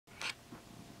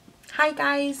Hi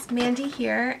guys, Mandy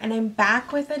here, and I'm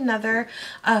back with another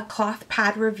cloth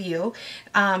pad review.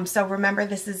 So remember,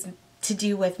 this is to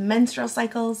do with menstrual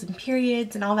cycles and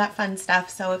periods and all that fun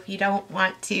stuff, so if you don't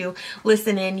want to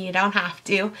listen in, you don't have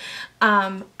to.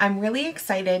 I'm really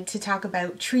excited to talk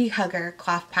about Tree Hugger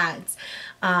cloth pads.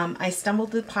 I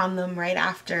stumbled upon them right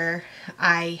after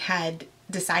I had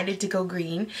decided to go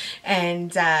green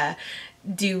and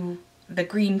do the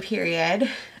green period.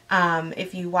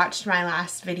 If you watched my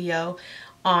last video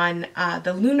on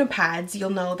the Luna pads, you'll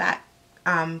know that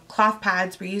cloth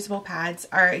pads, reusable pads,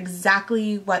 are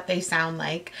exactly what they sound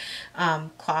like.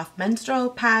 Cloth menstrual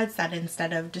pads that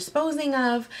instead of disposing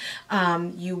of,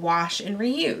 you wash and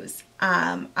reuse.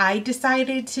 I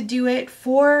decided to do it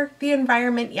for the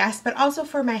environment, yes, but also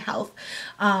for my health.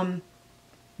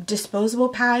 Disposable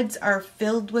pads are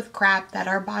filled with crap that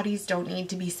our bodies don't need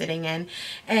to be sitting in,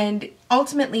 and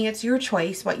ultimately it's your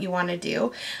choice what you want to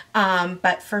do.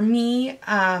 But for me,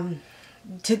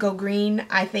 to go green,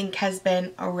 I think has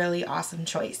been a really awesome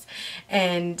choice,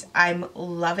 and I'm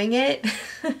loving it.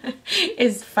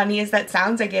 As funny as that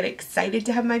sounds, I get excited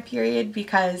to have my period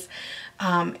because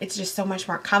it's just so much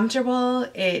more comfortable.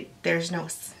 There's no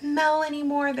smell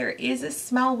anymore. There is a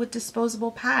smell with disposable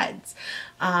pads.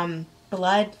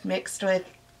 Blood mixed with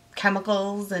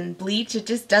chemicals and bleach, it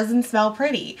just doesn't smell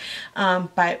pretty.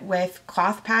 But with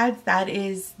cloth pads, that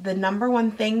is the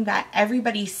 #1 thing that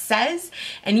everybody says,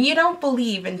 and you don't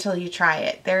believe until you try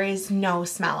it. There is no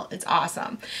smell. It's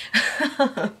awesome.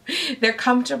 They're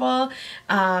comfortable.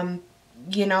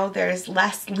 You know, there's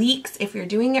less leaks if you're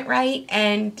doing it right,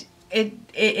 and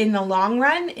in the long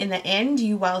run, in the end,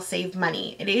 you will save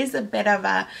money. It is a bit of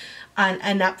an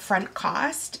upfront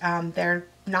cost. They're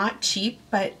not cheap,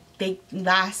 but they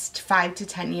last 5 to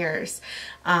 10 years,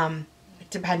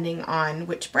 depending on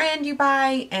which brand you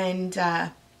buy and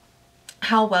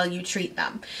how well you treat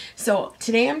them. So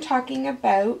today I'm talking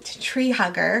about Tree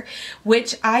Hugger,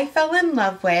 which I fell in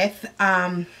love with.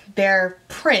 Their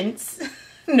prints,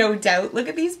 no doubt. Look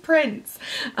at these prints.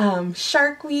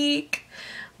 Shark Week.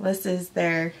 This is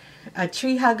their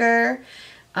Tree Hugger.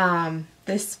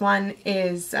 This one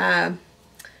is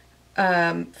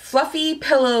fluffy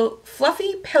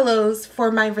pillows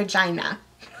for my vagina.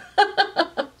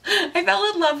 I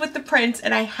fell in love with the prints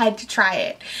and I had to try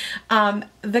it.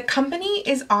 The company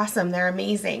is awesome. They're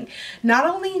amazing. Not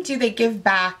only do they give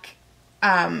back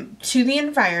to the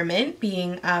environment,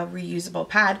 being a reusable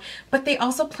pad, but they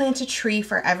also plant a tree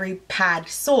for every pad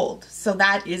sold. So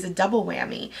that is a double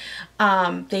whammy.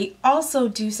 They also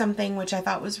do something which I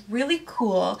thought was really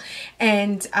cool,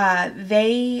 and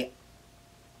they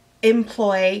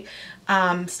employ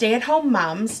stay-at-home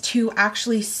moms to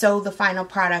actually sew the final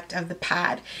product of the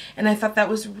pad, and I thought that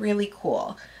was really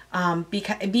cool.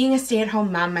 Because being a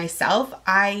stay-at-home mom myself,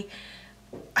 I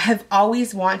have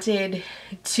always wanted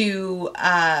to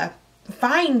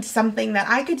find something that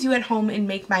I could do at home and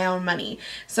make my own money.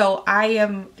 So I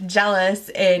am jealous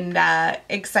and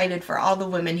excited for all the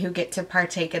women who get to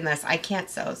partake in this. I can't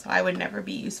sew, so I would never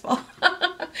be useful.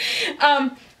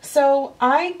 So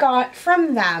I got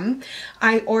from them,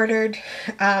 I ordered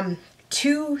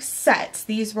 2 sets.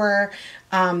 These were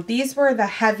the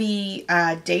heavy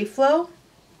day flow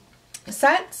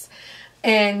sets,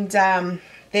 and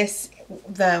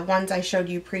the ones I showed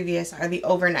you previous are the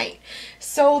overnight.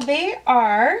 So they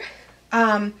are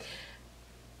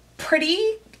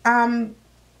pretty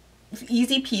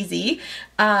easy peasy.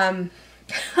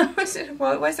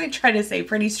 What was I trying to say?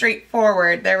 Pretty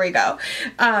straightforward. There we go.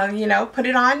 You know, put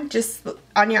it on just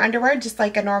on your underwear, just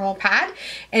like a normal pad.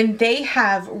 And they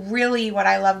have really, what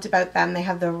I loved about them, they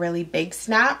have the really big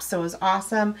snaps, so it was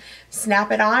awesome.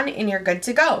 Snap it on and you're good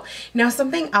to go. Now,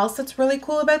 something else that's really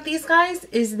cool about these guys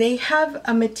is they have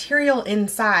a material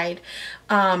inside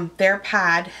their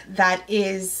pad that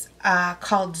is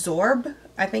called Zorb.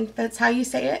 I think that's how you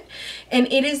say it. And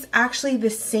it is actually the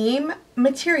same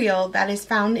material that is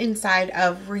found inside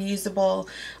of reusable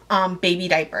baby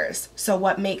diapers. So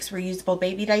what makes reusable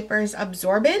baby diapers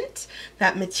absorbent,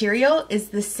 that material, is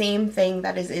the same thing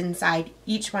that is inside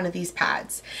each one of these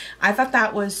pads. I thought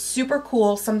that was super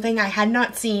cool, something I had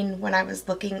not seen when I was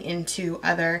looking into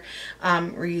other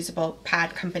reusable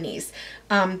pad companies.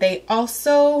 They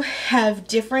also have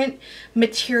different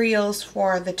materials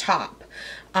for the top.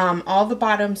 All the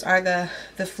bottoms are the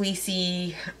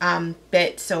fleecy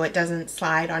bit, so it doesn't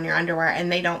slide on your underwear,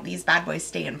 and these bad boys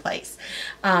stay in place.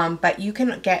 But you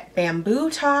can get bamboo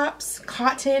tops,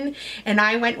 cotton, and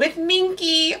I went with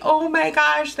minky. Oh my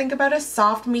gosh, think about a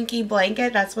soft minky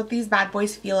blanket. That's what these bad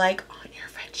boys feel like on your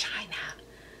vagina.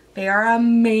 They are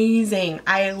amazing.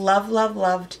 I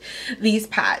loved these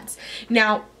pads.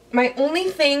 Now, my only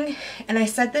thing, and I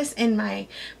said this in my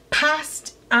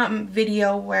past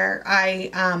video where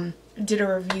I did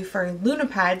a review for Luna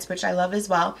pads, which I love as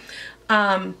well.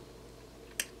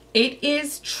 It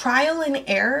is trial and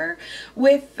error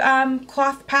with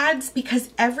cloth pads because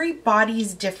every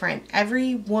body's different.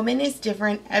 Every woman is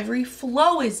different. Every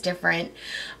flow is different.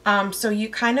 So you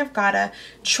kind of gotta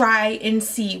try and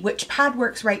see which pad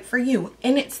works right for you.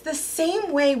 And it's the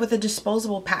same way with a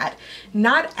disposable pad.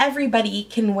 Not everybody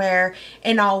can wear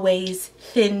an always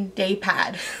thin day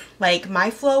pad. Like, my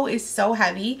flow is so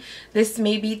heavy. This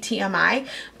may be TMI,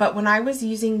 but when I was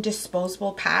using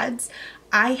disposable pads,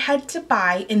 I had to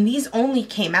buy, and these only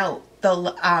came out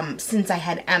since I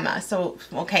had Emma. So,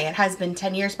 okay, it has been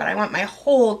 10 years, but I went my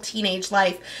whole teenage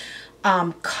life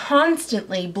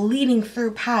constantly bleeding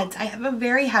through pads. I have a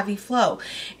very heavy flow.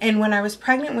 And when I was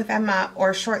pregnant with Emma,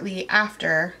 or shortly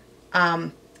after,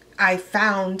 I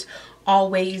found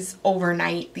Always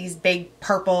Overnight, these big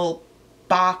purple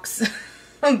box,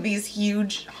 these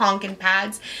huge honking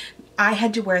pads. I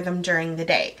had to wear them during the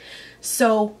day.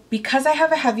 So because I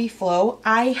have a heavy flow,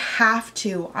 I have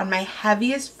to, on my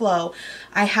heaviest flow,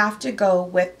 I have to go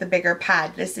with the bigger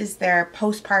pad. This is their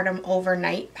postpartum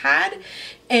overnight pad.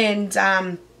 And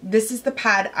this is the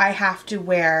pad I have to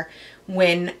wear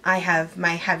when I have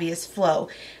my heaviest flow.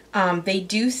 They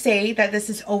do say that this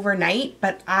is overnight,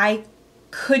 but I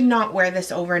could not wear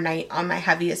this overnight on my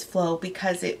heaviest flow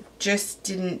because it just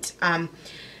didn't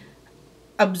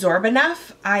absorb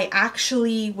enough. I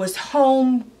actually was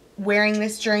home wearing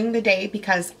this during the day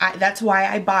because that's why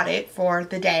I bought it, for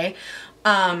the day.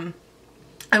 I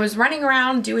was running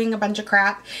around doing a bunch of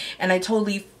crap, and I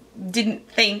totally didn't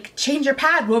think, change your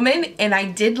pad, woman. And I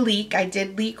did leak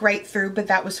right through, but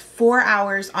that was 4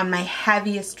 hours on my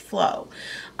heaviest flow.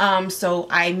 So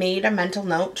I made a mental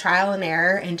note, trial and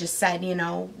error, and just said, you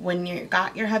know, when you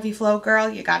got your heavy flow, girl,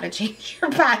 you got to change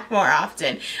your pad more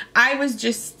often. I was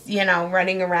just, you know,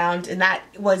 running around, and that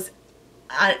was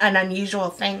an unusual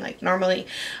thing. Like, normally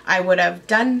I would have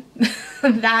done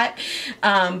that,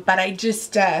 but I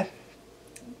just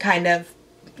kind of,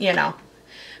 you know,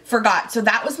 forgot. So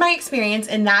that was my experience,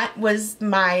 and that was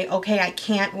my, okay, I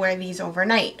can't wear these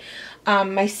overnight.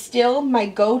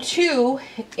 My go-to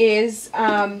is,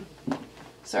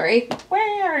 sorry,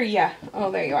 where are ya? Oh,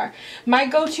 there you are. My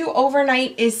go-to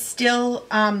overnight is still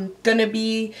gonna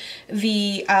be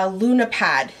the Luna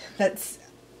pad. That's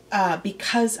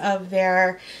because of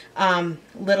their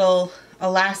little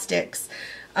elastics,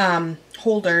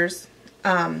 holders,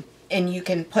 and you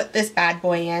can put this bad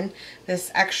boy in,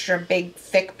 this extra big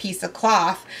thick piece of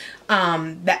cloth.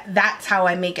 That's how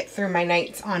I make it through my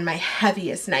nights on my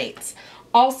heaviest nights.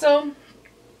 Also,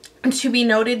 to be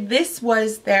noted, this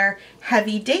was their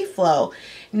heavy day flow.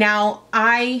 Now,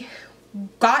 I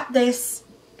got this,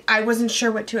 I wasn't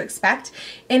sure what to expect,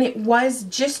 and it was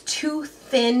just too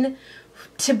thin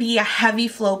to be a heavy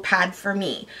flow pad for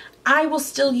me. I will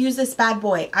still use this bad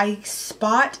boy. I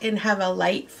spot and have a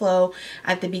light flow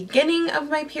at the beginning of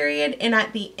my period and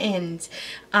at the end.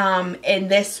 And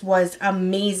this was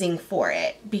amazing for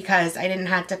it because I didn't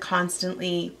have to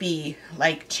constantly be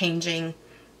like changing,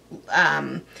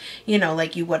 you know,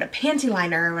 like you would a panty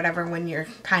liner or whatever when you're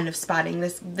kind of spotting.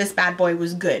 This bad boy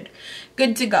was good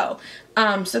to go.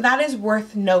 So that is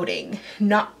worth noting.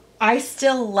 I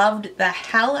still loved the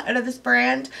hell out of this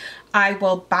brand. I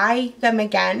will buy them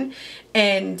again,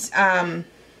 and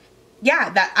yeah,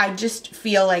 that I just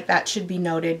feel like that should be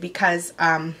noted because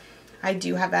I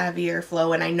do have a heavier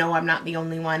flow, and I know I'm not the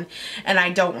only one, and I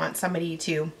don't want somebody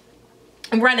to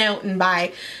run out and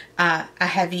buy a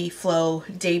heavy flow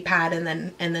day pad and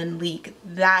then leak.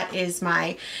 That is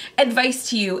my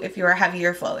advice to you if you're a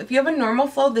heavier flow. If you have a normal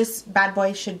flow, this bad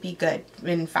boy should be good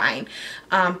and fine,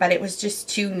 but it was just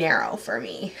too narrow for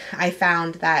me. I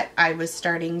found that I was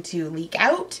starting to leak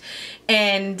out,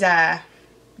 and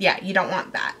yeah, you don't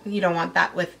want that. You don't want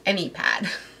that with any pad.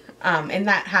 And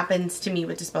that happens to me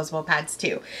with disposable pads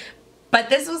too. But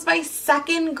this was my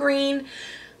second green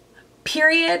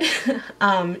period.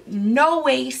 No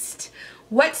waste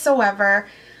whatsoever.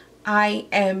 I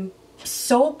am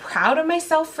so proud of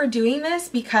myself for doing this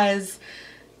because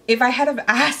if I had have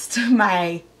asked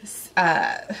my if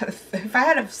I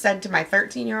had have said to my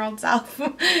 13-year-old self,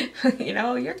 you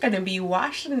know, you're gonna be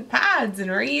washing pads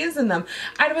and reusing them,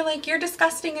 I'd have been like, you're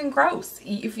disgusting and gross.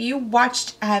 If you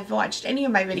have watched any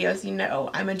of my videos, you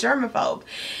know I'm a germaphobe,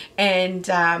 and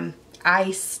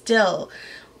I still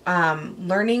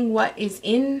learning what is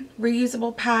in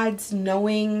reusable pads,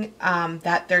 knowing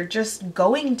that they're just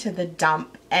going to the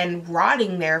dump and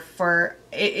rotting there for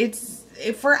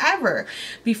forever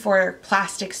before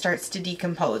plastic starts to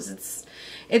decompose.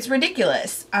 it's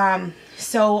ridiculous.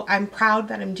 So I'm proud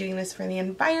that I'm doing this for the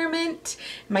environment.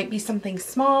 It might be something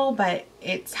small, but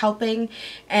it's helping,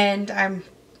 and I'm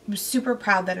super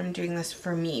proud that I'm doing this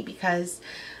for me because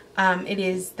it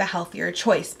is the healthier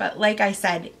choice. But like I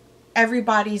said,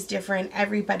 everybody's different,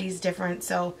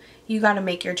 so you got to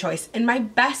make your choice. And my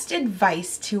best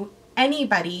advice to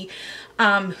anybody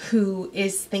who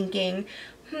is thinking,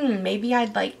 maybe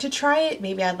I'd like to try it,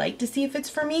 maybe I'd like to see if it's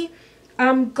for me,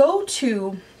 go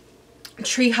to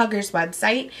Tree Hugger's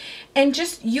website, and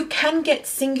you can get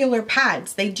singular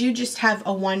pads. They do just have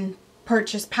a one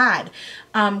purchase pad.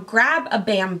 Grab a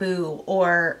bamboo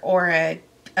or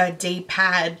a day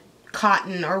pad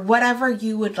cotton or whatever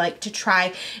you would like to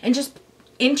try, and just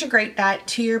integrate that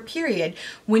to your period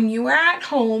when you are at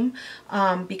home,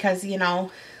 because you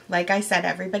know, like I said,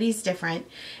 everybody's different,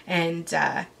 and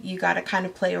you got to kind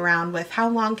of play around with how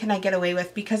long can I get away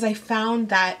with, because I found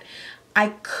that I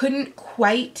couldn't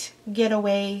quite get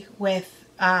away with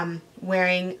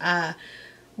wearing a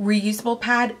reusable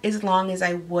pad as long as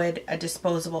I would a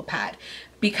disposable pad,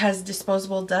 because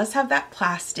disposable does have that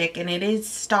plastic and it is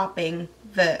stopping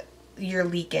your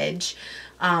leakage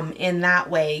in that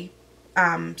way.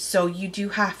 So you do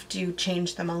have to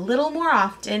change them a little more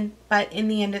often, but in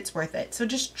the end it's worth it. So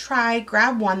just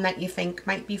grab one that you think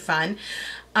might be fun.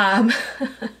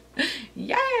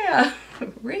 Yeah,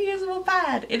 reusable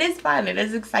pad. It is fun. It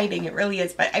is exciting. It really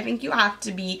is. But I think you have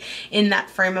to be in that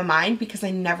frame of mind, because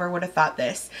I never would have thought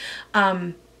this.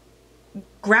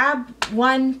 Grab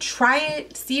one, try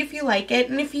it, see if you like it.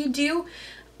 And if you do,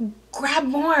 grab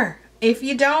more. If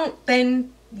you don't,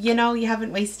 then, you know, you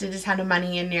haven't wasted a ton of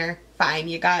money and you're fine.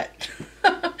 You got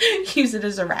use it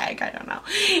as a rag. I don't know.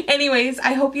 Anyways,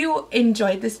 I hope you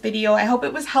enjoyed this video. I hope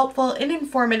it was helpful and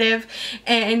informative,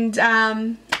 and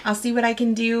I'll see what I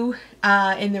can do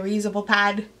in the reusable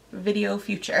pad video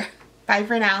future. Bye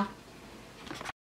for now.